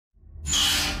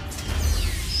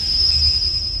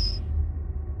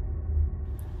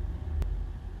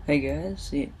Hey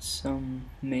guys, it's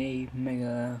me,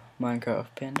 Mega Minecraft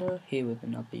Panda, here with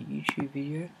another YouTube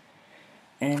video,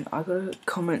 and I got a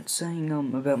comment saying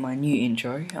about my new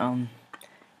intro,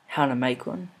 how to make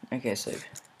one. Okay, so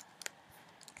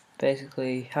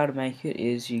basically how to make it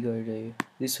is you go to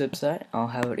this website. I'll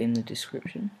have it in the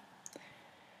description.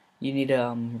 You need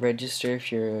to register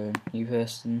if you're a new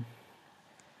person.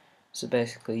 So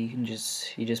basically you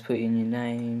just put in your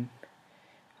name,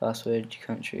 password, your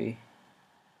country.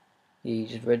 You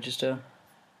just register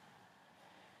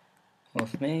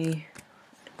with me,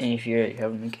 and if you already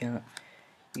have an account,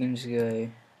 you can just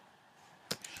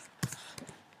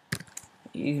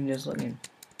log in.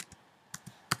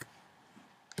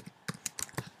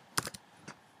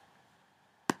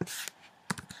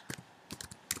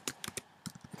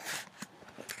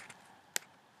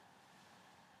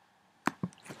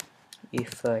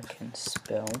 If I can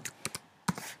spell.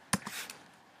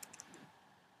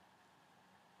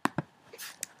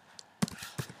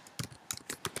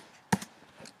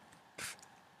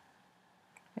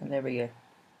 And there we go.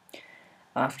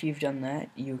 After you've done that,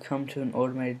 you come to an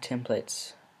automated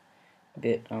templates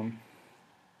bit.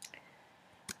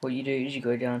 What you do is you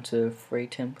go down to free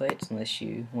templates unless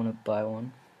you want to buy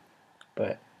one,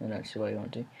 but that's the way you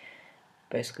want to.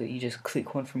 Basically, you just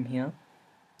click one from here.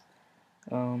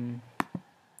 There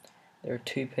are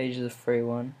 2 pages of free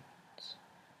ones.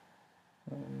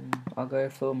 I'll go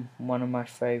for one of my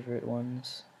favorite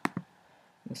ones.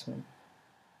 This one.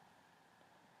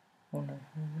 Oh no.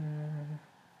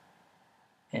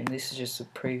 And this is just a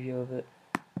preview of it.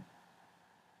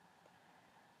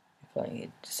 If it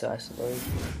decides to load.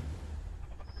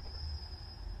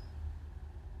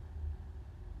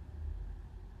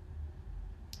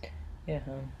 Yeah.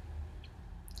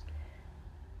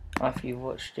 After you've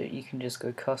watched it, you can just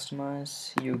go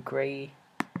customize. You agree.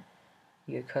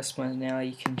 You go customize now.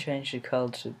 You can change the color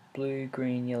to blue,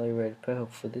 green, yellow, red, purple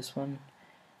for this one.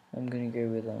 I'm gonna go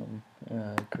with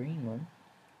green one.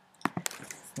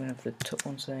 We have the top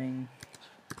one saying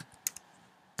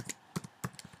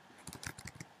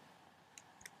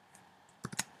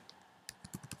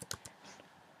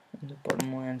and the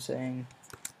bottom line saying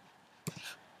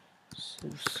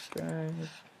subscribe,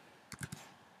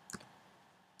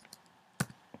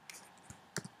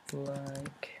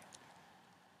 like,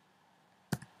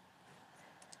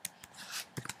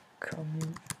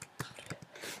 comment.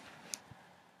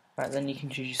 Right, then you can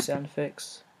choose your sound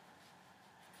effects.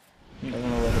 I'm not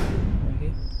gonna load it. Okay,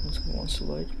 it wants to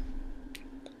load.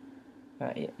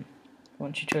 Right, yeah.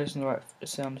 Once you've chosen the right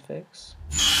sound effects,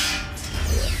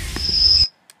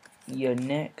 you go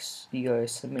next. You go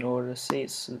submit order. See,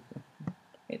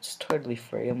 it's totally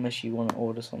free unless you want to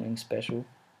order something special.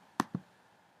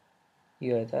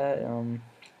 You go that.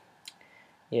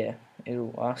 Yeah,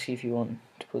 it'll ask you if you want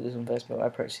to put this on Facebook. I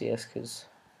press yes because.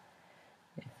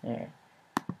 Yeah, alright.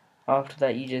 After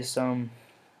that, you just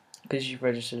because you've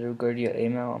registered, it'll go to your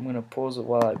email. I'm gonna pause it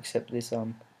while I accept this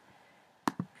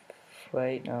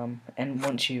wait and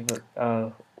once you've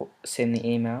sent the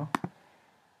email,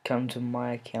 come to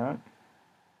my account.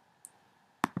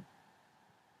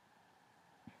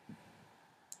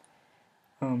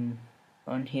 On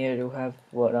here it'll have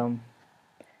what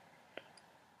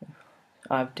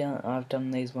I've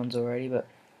done these ones already, but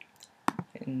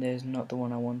there's not the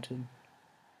one I wanted.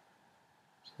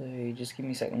 So just give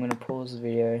me a second. I'm gonna pause the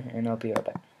video and I'll be right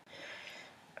back.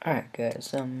 Alright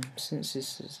guys, since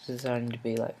this is designed to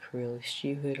be like really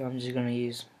stupid, I'm just gonna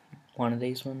use one of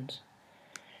these ones.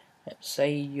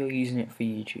 Say you're using it for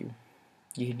YouTube.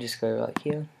 You can just go like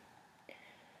here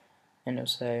and it'll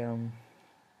say your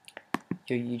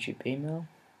YouTube email,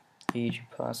 your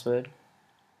YouTube password,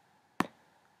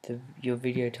 your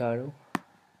video title,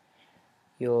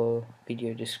 your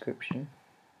video description,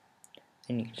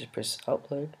 then you can just press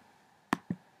upload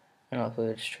and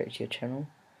upload it straight to your channel,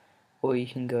 or you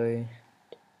can go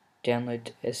download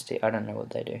to SD. I don't know what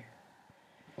they do.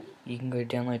 You can go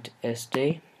download to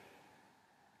SD,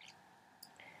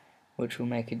 which will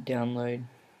make it download.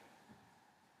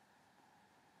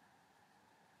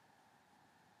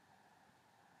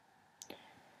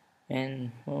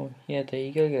 And well, yeah, there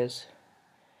you go guys.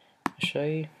 I'll show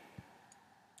you.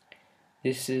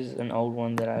 This is an old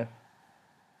one that I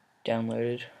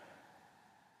downloaded.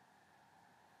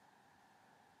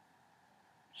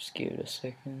 Just give it a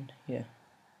second. Yeah,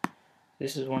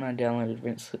 this is one I downloaded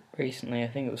recently. I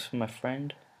think it was from my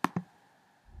friend.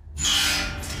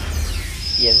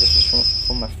 Yeah, this is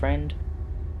from my friend.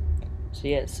 So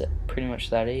yeah, it's pretty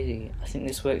much that easy. I think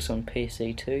this works on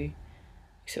PC too,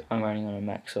 except I'm running on a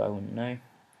Mac, so I wouldn't know.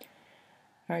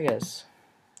 Alright guys,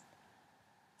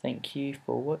 thank you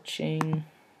for watching.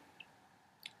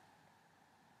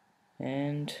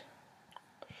 and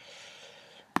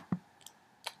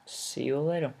see you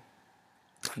later.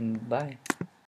 Bye.